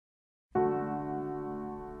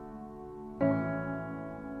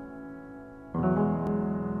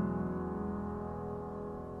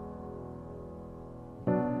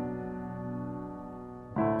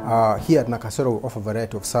Here at Nakasero, we offer a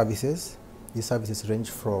variety of services. These services range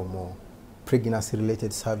from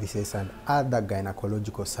pregnancy-related services and other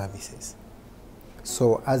gynecological services.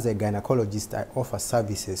 So as a gynecologist, I offer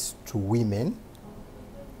services to women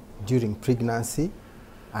during pregnancy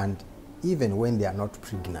and even when they are not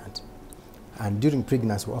pregnant. And during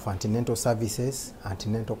pregnancy, we offer antenatal services,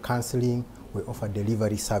 antenatal counseling, we offer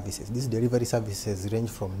delivery services. These delivery services range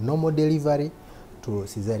from normal delivery to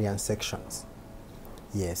cesarean sections.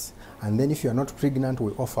 Yes. And then if you are not pregnant,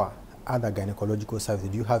 we offer other gynecological services.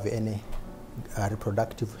 Do you have any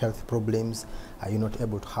reproductive health problems? Are you not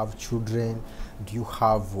able to have children? Do you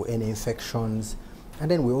have any infections?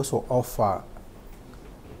 And then we also offer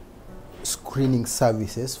screening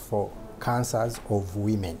services for cancers of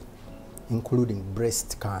women, including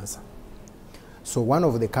breast cancer. So one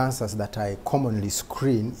of the cancers that I commonly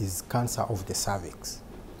screen is cancer of the cervix.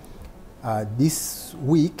 This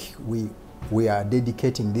week, we are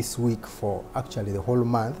dedicating this week for actually the whole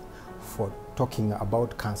month for talking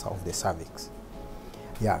about cancer of the cervix.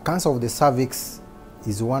 Yeah, cancer of the cervix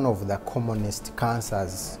is one of the commonest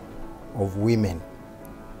cancers of women.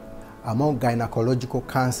 Among gynecological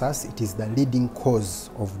cancers, it is the leading cause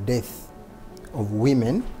of death of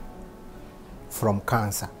women from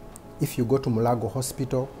cancer. If you go to Mulago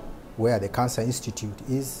Hospital, where the Cancer Institute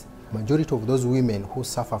is, majority of those women who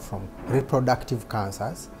suffer from reproductive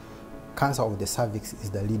cancers, cancer of the cervix is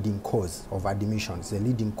the leading cause of admissions, the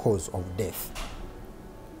leading cause of death.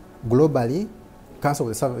 Globally, cancer of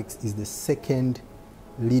the cervix is the second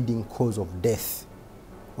leading cause of death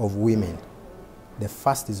of women. The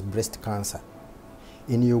first is breast cancer.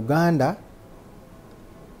 In Uganda,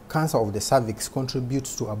 cancer of the cervix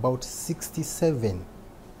contributes to about 67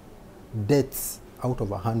 deaths out of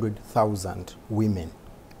 100,000 women.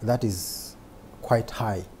 That is quite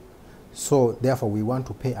high. So therefore we want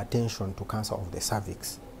to pay attention to cancer of the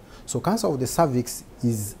cervix. So cancer of the cervix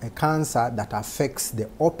is a cancer that affects the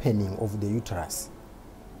opening of the uterus.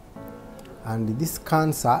 And this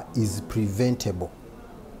cancer is preventable.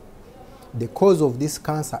 The cause of this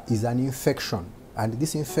cancer is an infection, and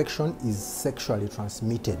this infection is sexually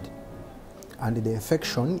transmitted. And the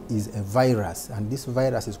infection is a virus, and this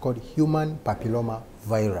virus is called human papilloma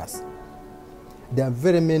virus. There are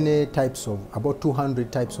very many types of, about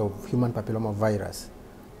 200 types of human papilloma virus,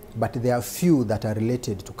 but there are few that are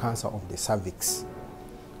related to cancer of the cervix.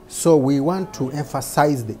 So we want to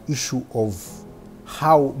emphasize the issue of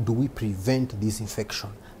how do we prevent this infection?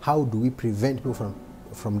 How do we prevent people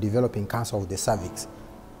from developing cancer of the cervix?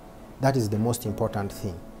 That is the most important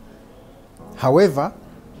thing. However,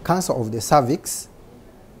 cancer of the cervix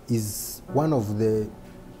is one of the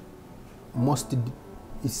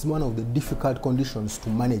difficult conditions to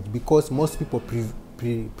manage because most people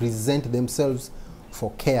present themselves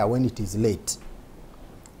for care when it is late.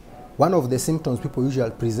 One of the symptoms people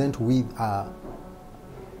usually present with are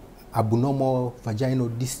abnormal vaginal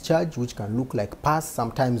discharge, which can look like pus,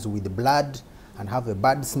 sometimes with blood and have a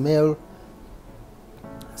bad smell.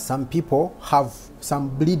 Some people have some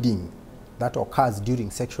bleeding that occurs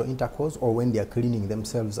during sexual intercourse or when they are cleaning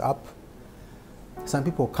themselves up. Some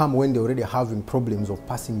people come when they're already having problems of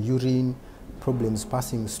passing urine, problems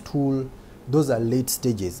passing stool. Those are late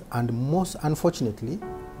stages. And unfortunately,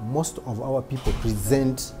 most of our people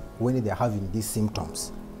present when they're having these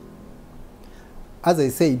symptoms. As I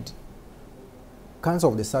said, cancer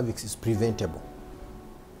of the cervix is preventable.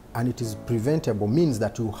 And it is preventable means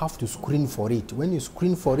that you have to screen for it. When you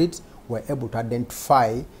screen for it, we're able to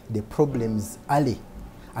identify the problems early.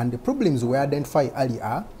 And the problems we identify early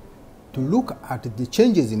are to look at the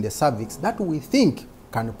changes in the cervix that we think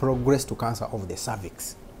can progress to cancer of the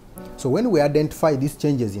cervix. So when we identify these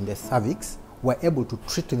changes in the cervix, we're able to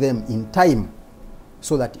treat them in time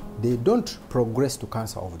so that they don't progress to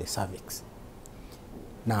cancer of the cervix.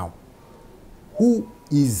 Now, who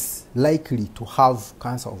is likely to have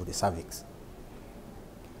cancer of the cervix?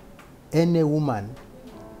 Any woman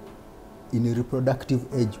in reproductive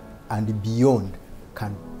age and beyond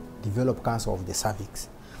can develop cancer of the cervix.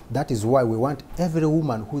 That is why we want every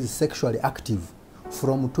woman who is sexually active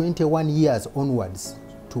from 21 years onwards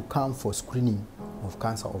to come for screening of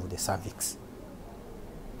cancer of the cervix.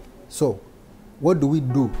 So, what do we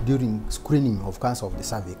do during screening of cancer of the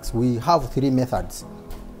cervix? We have three methods.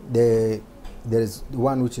 There is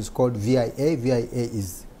one which is called VIA. VIA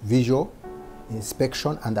is visual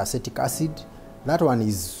inspection and acetic acid. That one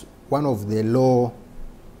is one of the low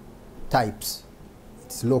types.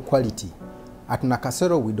 It's low quality. At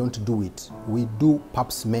Nakasero, we don't do it. We do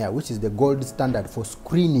pap smear, which is the gold standard for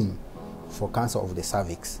screening for cancer of the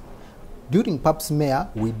cervix. During pap smear,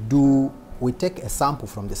 we take a sample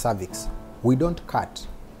from the cervix. We don't cut.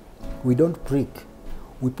 We don't prick.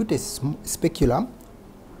 We put a speculum,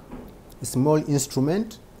 a small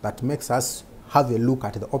instrument that makes us have a look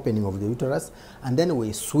at the opening of the uterus, and then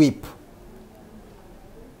we sweep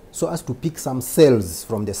so as to pick some cells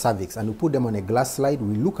from the cervix, and we put them on a glass slide.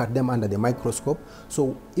 We look at them under the microscope.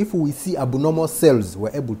 So if we see abnormal cells,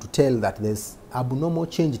 we're able to tell that there's abnormal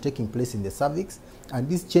change taking place in the cervix, and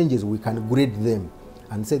these changes we can grade them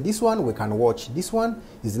and say this one we can watch, this one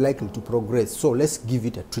is likely to progress, so let's give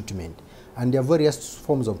it a treatment. And there are various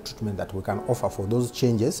forms of treatment that we can offer for those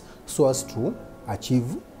changes so as to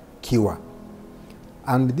achieve cure.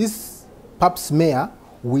 And this pap smear,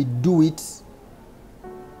 we do it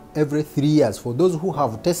every 3 years. For those who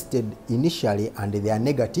have tested initially and they are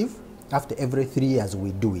negative, after every 3 years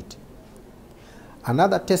we do it.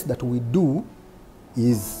 Another test that we do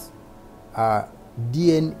is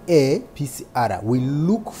DNA PCR. We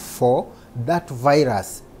look for that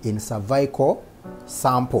virus in cervical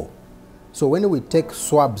sample. So when we take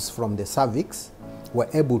swabs from the cervix, we're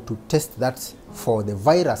able to test that for the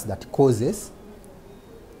virus that causes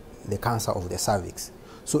the cancer of the cervix.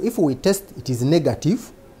 So if we test it is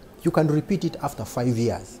negative, you can repeat it after 5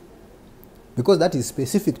 years, because that is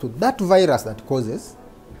specific to that virus that causes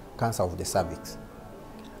cancer of the cervix.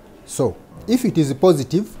 So if it is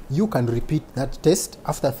positive, you can repeat that test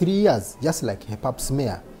after 3 years, just like a pap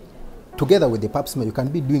smear. Together with the pap smear, you can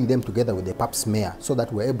be doing them together with the pap smear so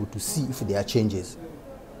that we're able to see if there are changes.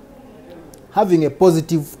 Having a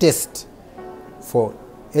positive test for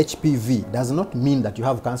HPV does not mean that you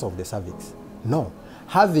have cancer of the cervix. No.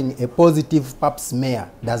 Having a positive pap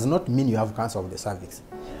smear does not mean you have cancer of the cervix.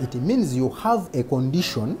 It means you have a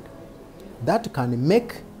condition that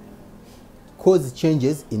can cause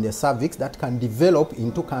changes in the cervix that can develop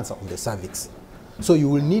into cancer of the cervix. So you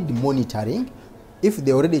will need monitoring. If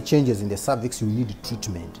there are already changes in the cervix, you need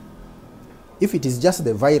treatment. If it is just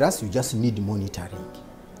the virus, you just need monitoring.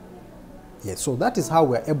 Yes, so that is how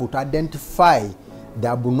we are able to identify the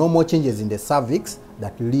abnormal changes in the cervix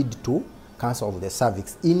that lead to cancer of the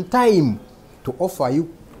cervix in time to offer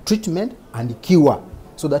you treatment and cure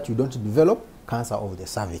so that you don't develop cancer of the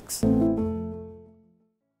cervix.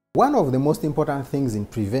 One of the most important things in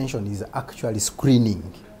prevention is actually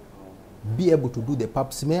screening. Be able to do the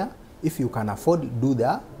pap smear. If you can afford, do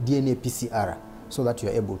the DNA PCR so that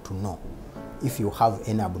you're able to know if you have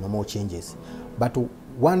any abnormal changes. But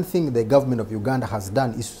one thing the government of Uganda has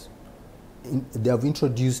done is they have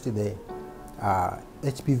introduced the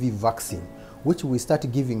HPV vaccine, which we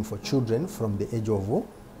start giving for children from the age of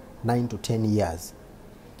 9 to 10 years.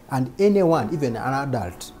 And anyone, even an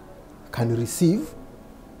adult, can receive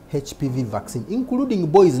HPV vaccine, including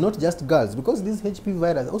boys, not just girls, because this HPV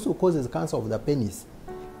virus also causes cancer of the penis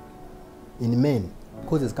in men,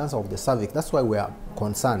 causes cancer of the cervix. That's why we are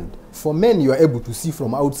concerned. For men, you are able to see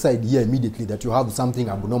from outside here immediately that you have something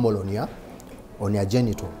abnormal on your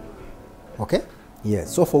genital. Okay?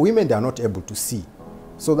 Yes. So for women, they are not able to see.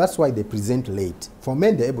 So that's why they present late. For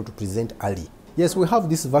men, they're able to present early. Yes, we have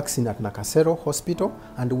this vaccine at Nakasero Hospital,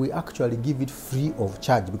 and we actually give it free of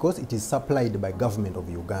charge because it is supplied by government of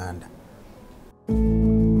Uganda.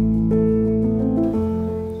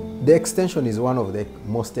 The extension is one of the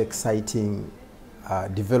most exciting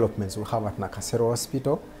developments we have at Nakasero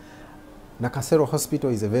Hospital. Nakasero Hospital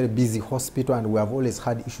is a very busy hospital, and we have always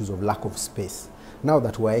had issues of lack of space. Now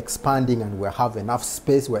that we're expanding and we have enough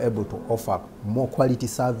space, we're able to offer more quality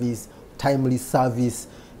service, timely service,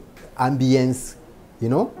 ambience,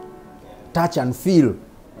 touch and feel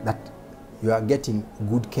that you are getting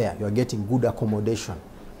good care, you are getting good accommodation,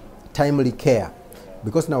 timely care.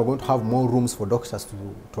 Because now we're going to have more rooms for doctors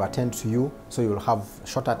to attend to you, so you'll have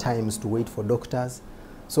shorter times to wait for doctors.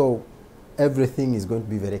 So everything is going to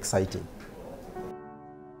be very exciting.